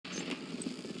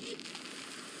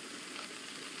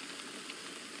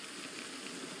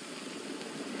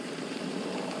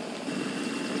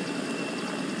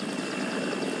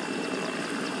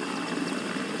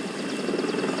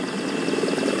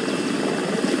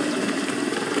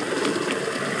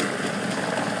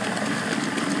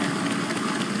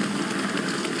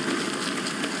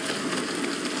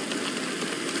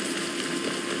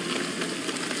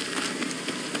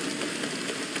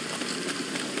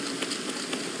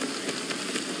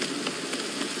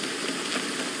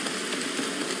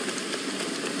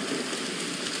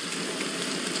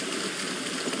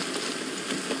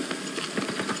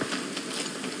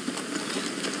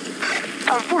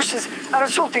forces are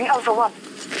assaulting Alpha 1.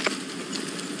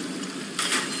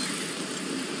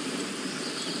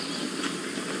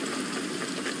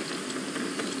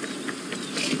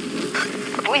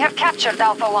 We have captured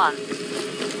Alpha 1.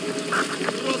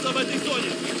 Угроза в этой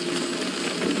зоне!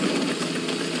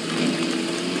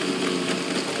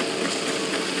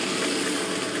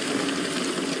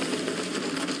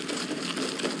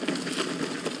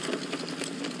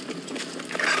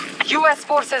 US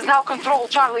forces now control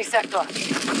Charlie sector.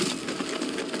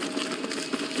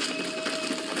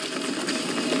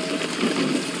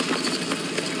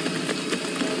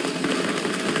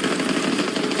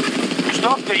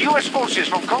 Stop the US forces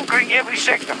from conquering every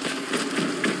sector.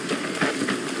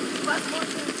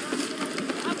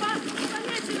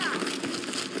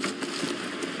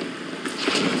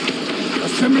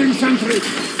 Assembling sentry.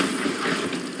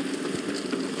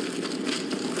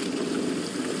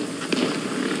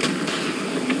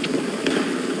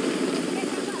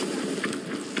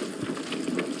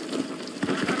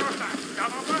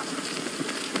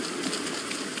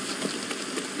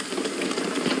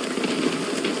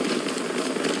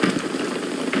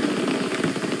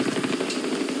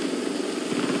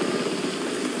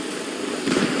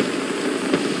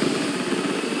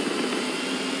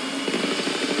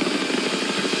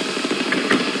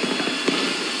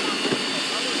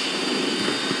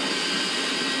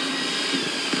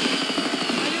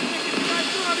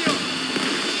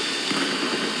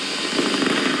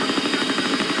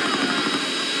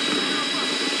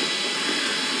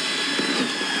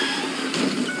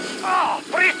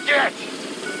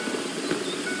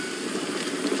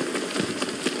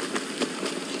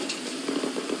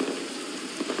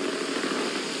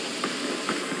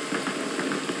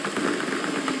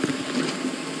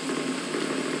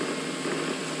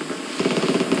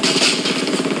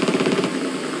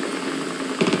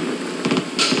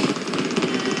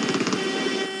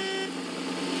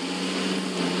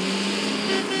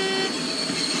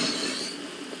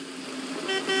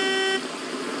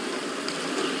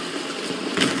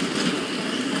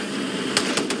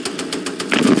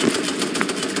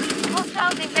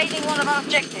 Invading one of our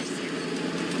objectives.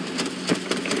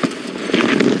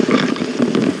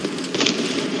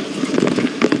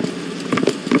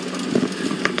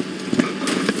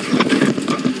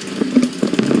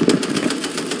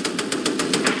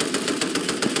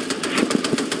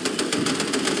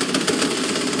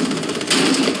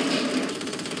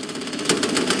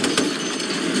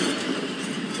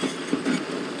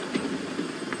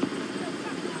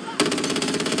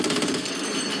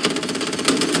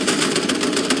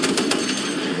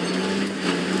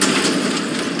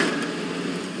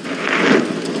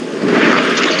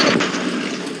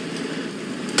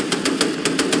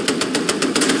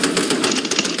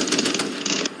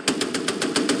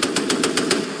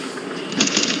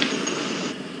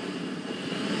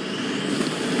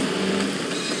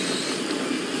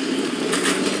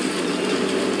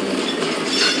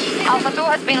 Alpha 2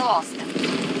 has been lost.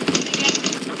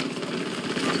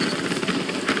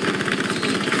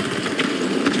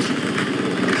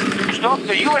 Stop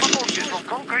the US forces from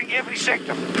conquering every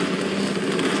sector.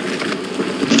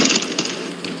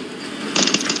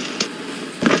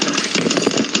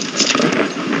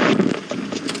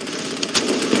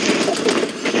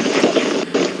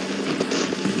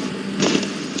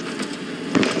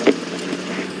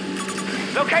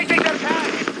 Locating their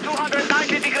tank,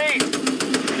 290 degrees.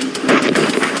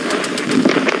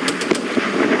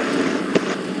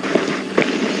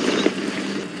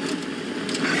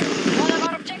 One of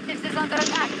our objectives is under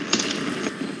attack.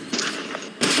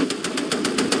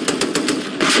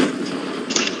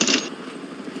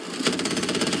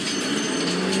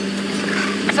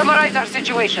 Summarize our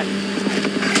situation.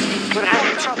 We're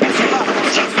having trouble.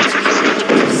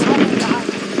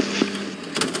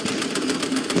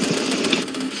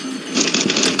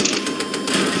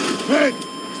 Hey,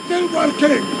 still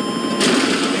working.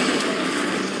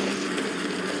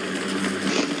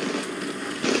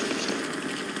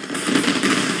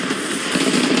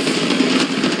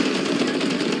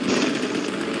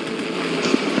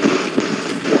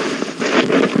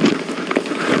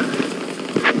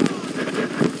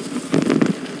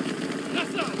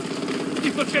 Назад! Не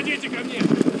подходите ко мне!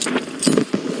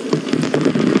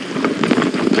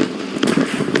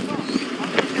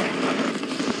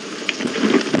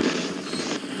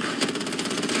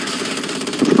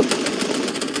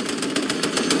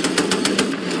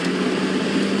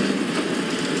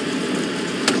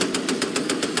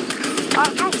 Our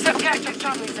troops have captured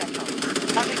Charlie sector.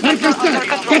 Conquest,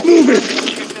 get moving.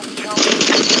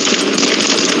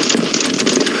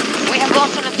 We have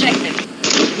lost an objective.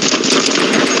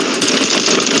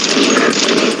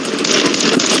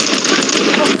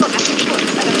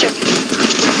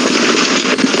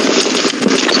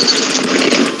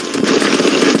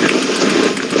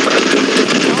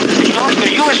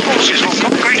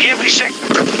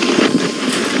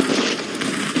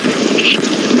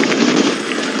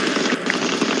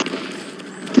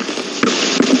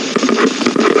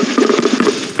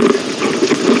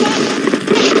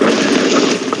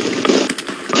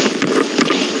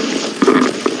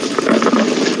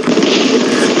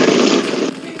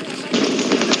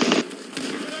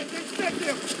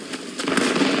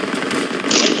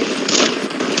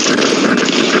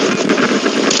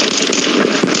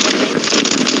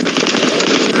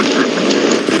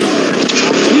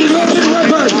 Reloading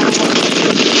weapon!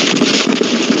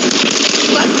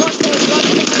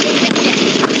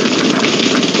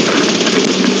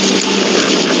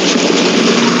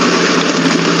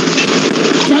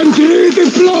 Sentry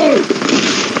deployed!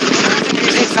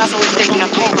 This vessel is taking a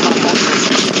hold of our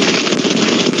forces.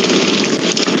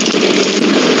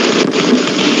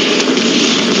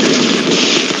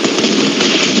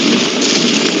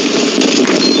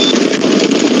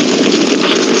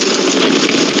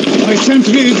 My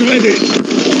sentry is ready.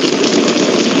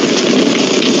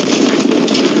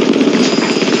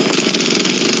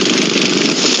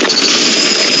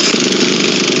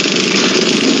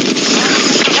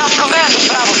 We have command of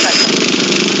Bravo sector.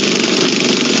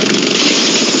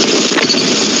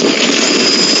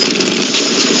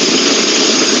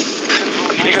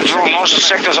 We control most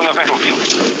sectors on the battlefield.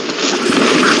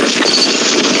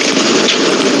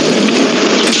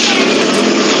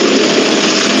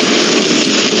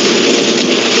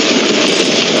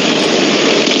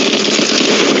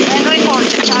 Friendly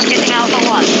forces targeting Alpha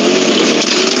 1.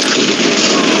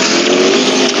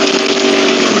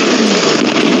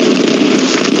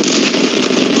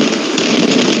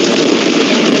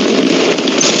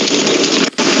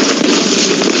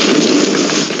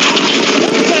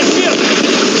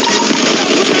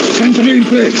 Sentry in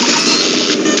place.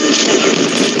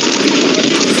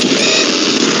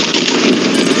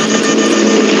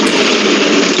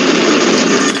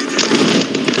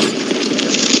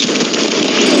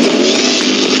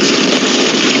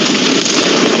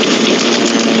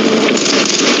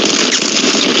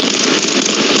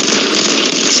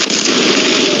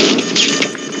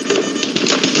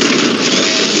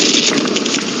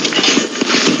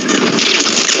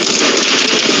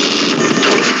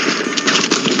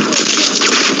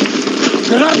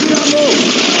 Grab the ammo!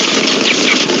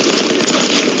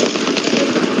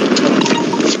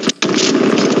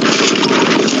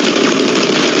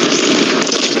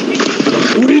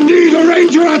 We need a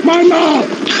ranger at my mouth!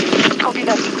 Copy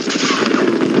that.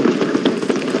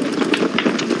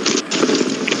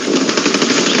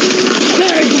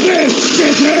 Take this,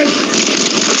 shithead!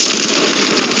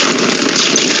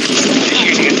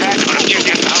 Initiating attack on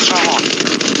objective Alpha 1.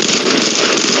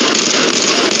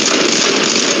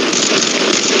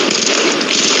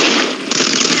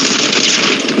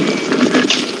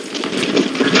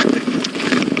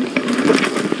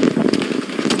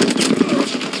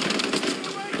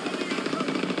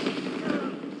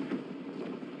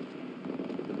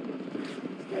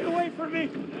 Get away from me!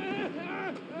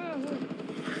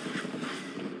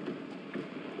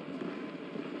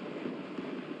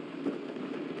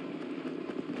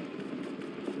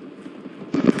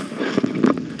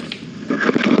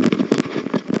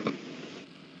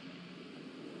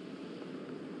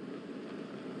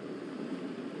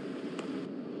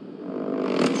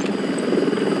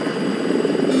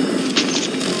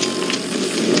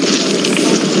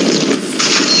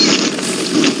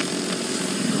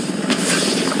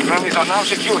 Friendlies are now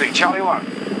securing Charlie 1.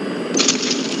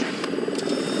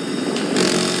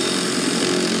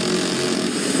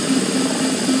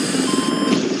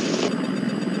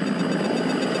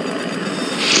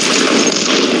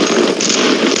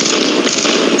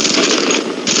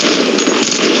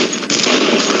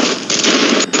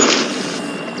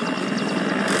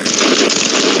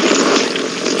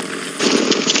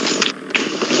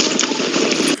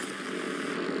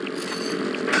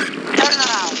 Turn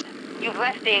around. You've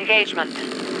left the engagement.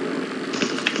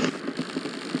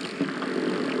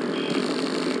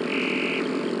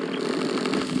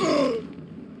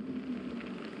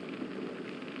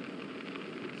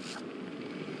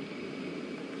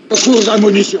 Secours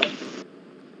ammunition!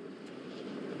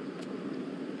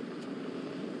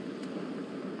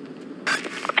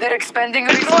 They're expending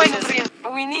resources.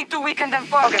 We need to weaken them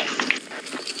further.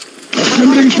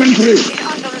 Assembling sentry!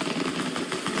 Under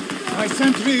My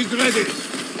sentry is ready!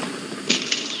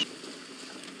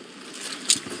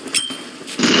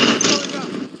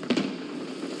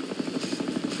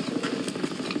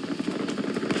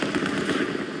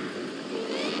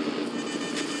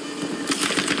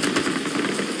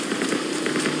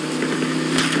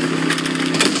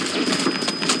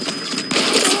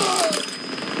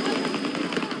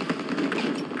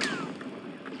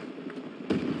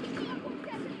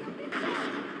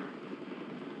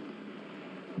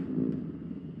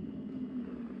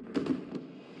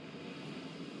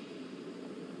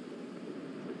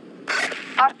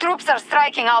 Our troops are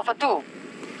striking Alpha 2.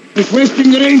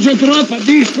 Requesting ranger drop at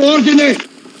these coordinates!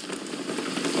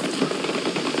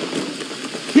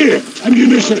 Here,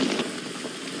 ammunition.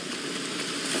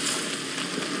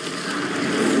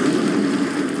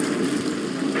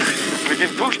 We've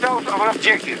been pushed out of our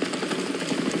objective.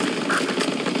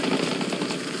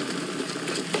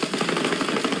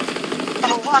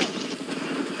 Level 1.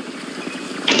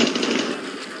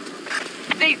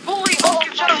 They fully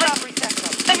occupied every sector.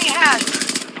 Enemy has.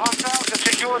 Hostiles have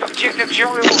secured objective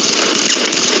Charlie 1.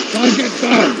 Target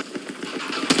down.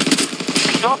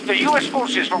 Stop the US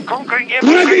forces from conquering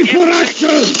every Ready for sector.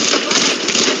 action!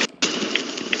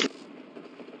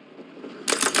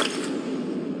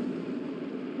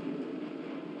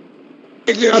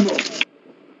 Take the ammo.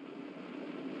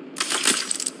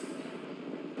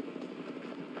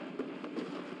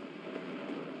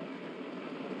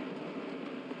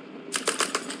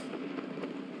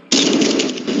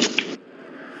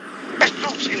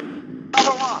 Troops in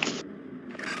Bravo 1.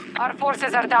 Our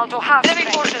forces are down to half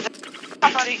enemy forces.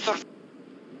 Operator.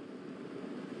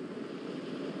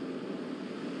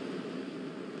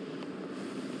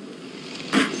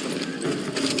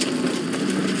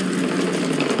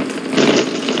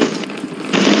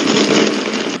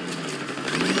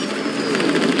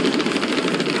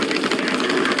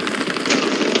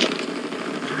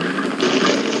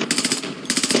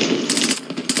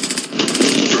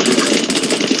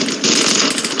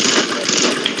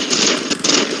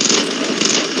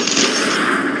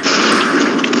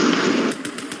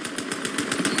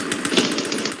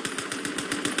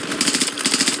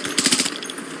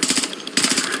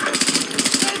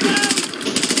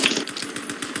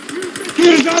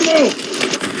 Here's ammo!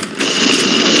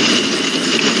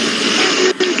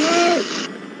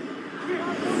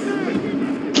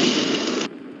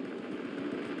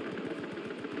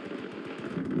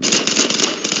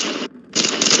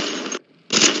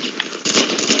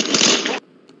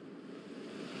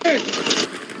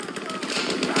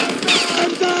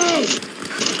 I'm down!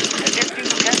 Attempting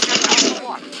to capture Alpha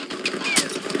 1.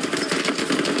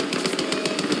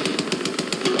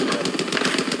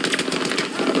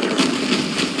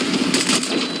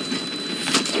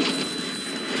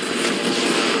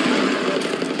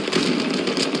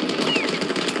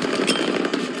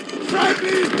 Bradley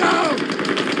is down!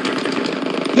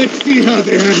 Let's see how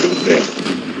they handle this.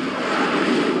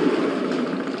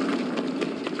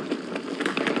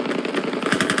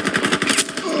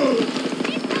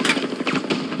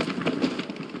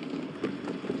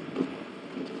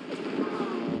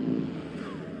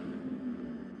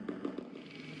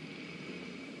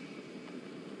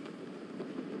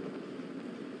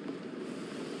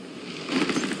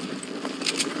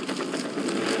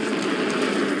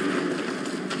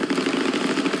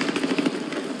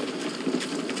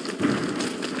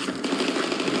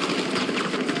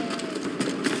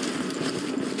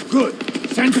 Good.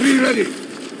 Sentry ready.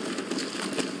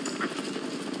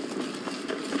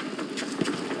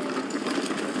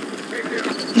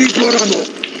 Need more ammo.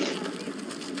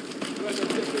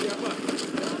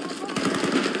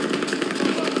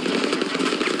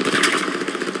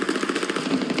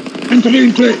 Sentry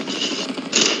in place.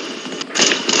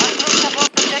 Our troops have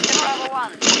lost objective Bravo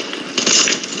 1.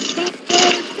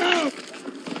 Down.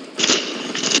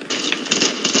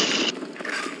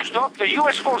 Stop the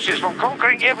US forces from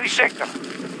conquering every sector.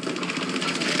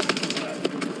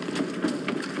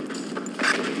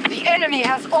 The enemy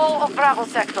has all of Bravo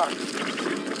sector.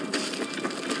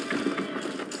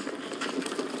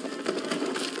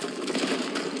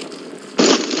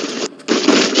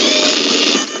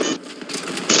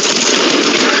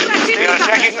 They are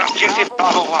attacking objective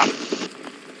Bravo 1.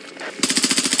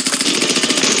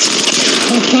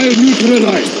 Hostile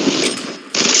neutralized.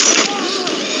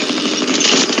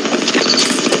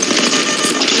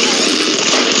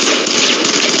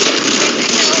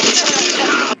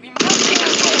 We must take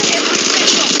control of every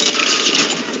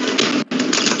sector.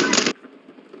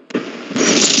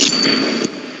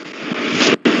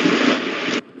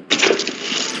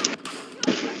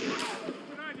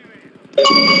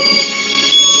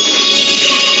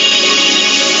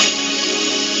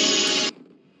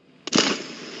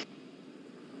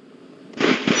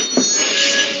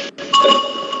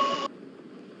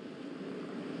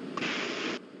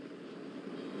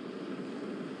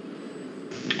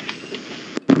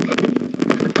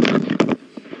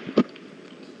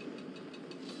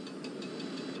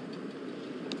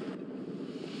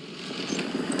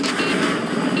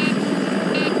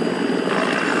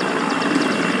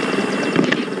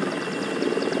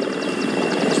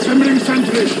 Assembling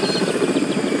sentry.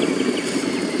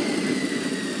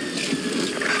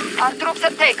 Our troops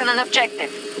have taken an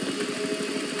objective.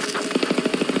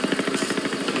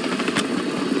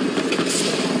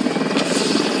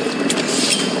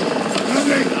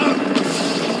 Grenade up.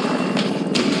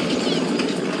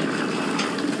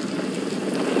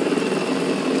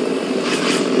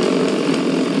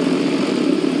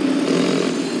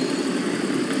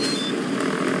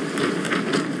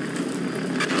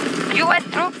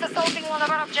 Conquest troops assaulting one of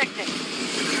our objectives.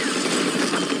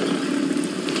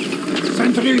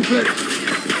 Sentry in place.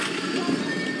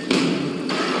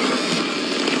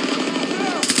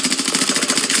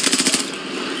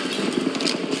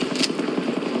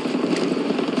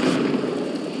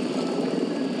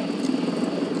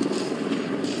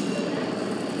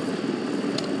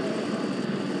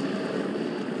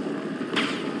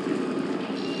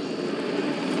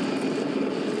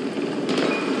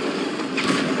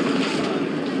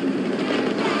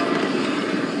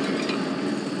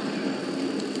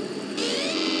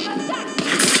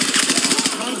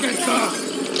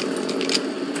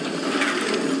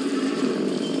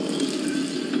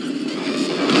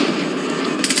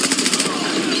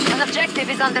 An objective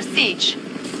is under siege.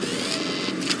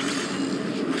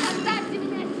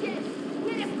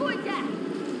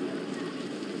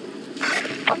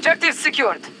 Objective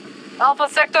secured. Alpha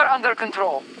sector under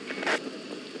control.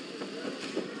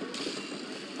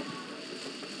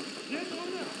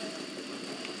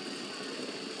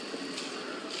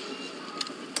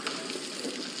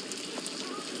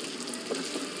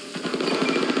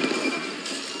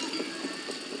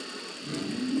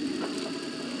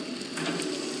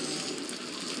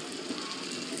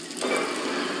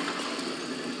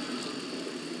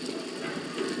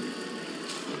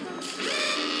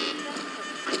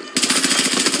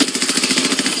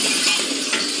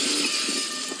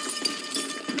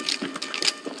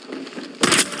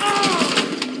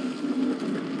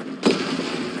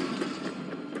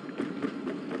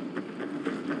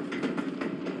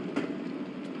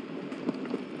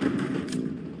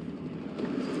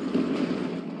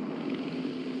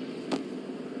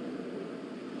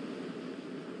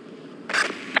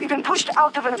 We've been pushed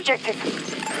out of an objective.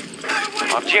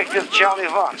 Objective Charlie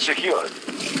 1 secured.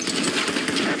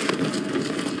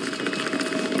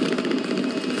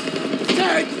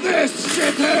 Take this,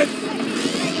 shithead!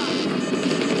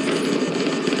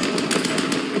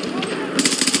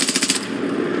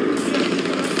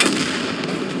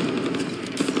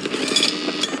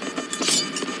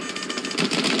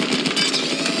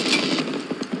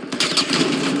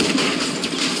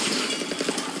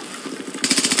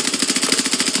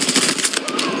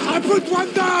 I put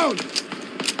one down!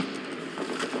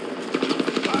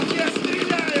 Я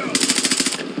стреляю!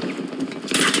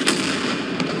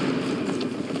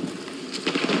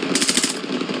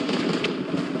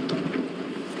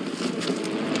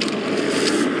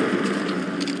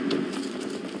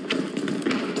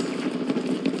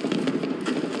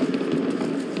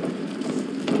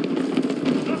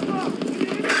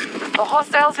 The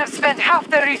hostiles have spent half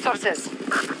their resources.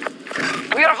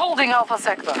 We are holding Alpha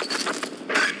sector.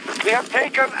 We have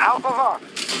taken Alpha 1.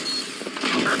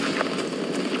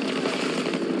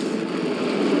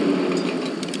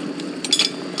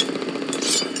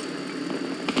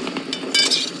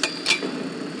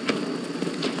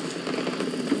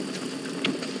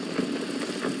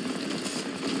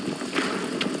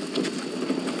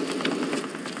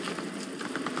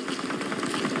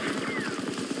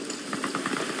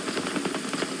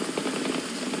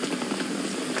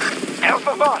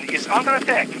 Alpha 1 is under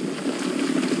attack.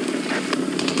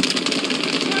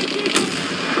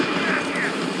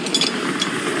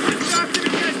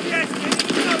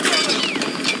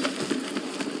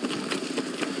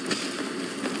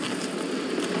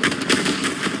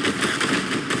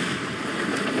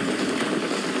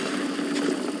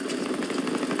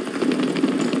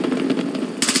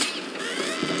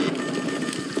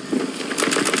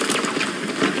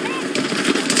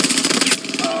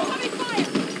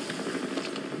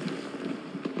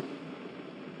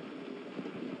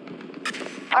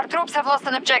 Our troops have lost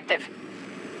an objective.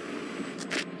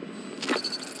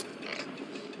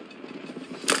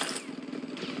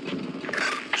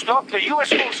 Stop the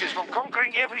US forces from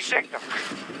conquering every sector.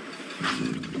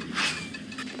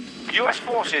 US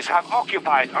forces have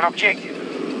occupied an objective.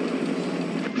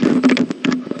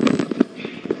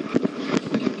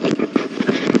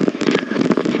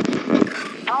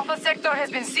 Alpha sector has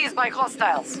been seized by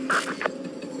hostiles. We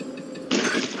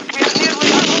are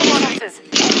nearly on all bonuses.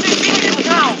 Defeat them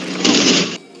now!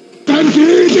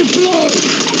 Sentry deployed!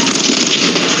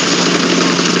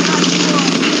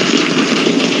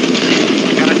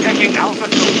 They're attacking Alpha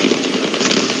 2.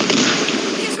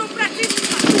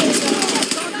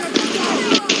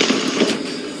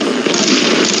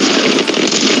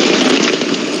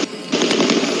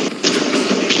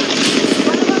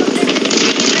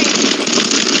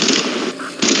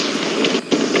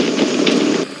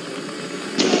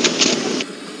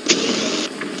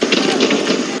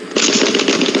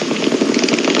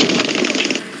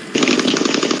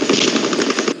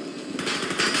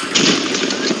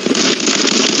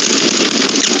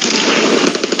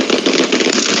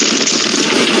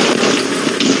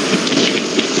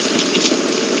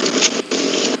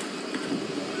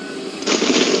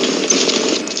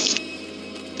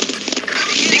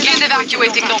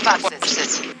 Evacuating North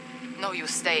forces. No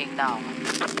use staying now.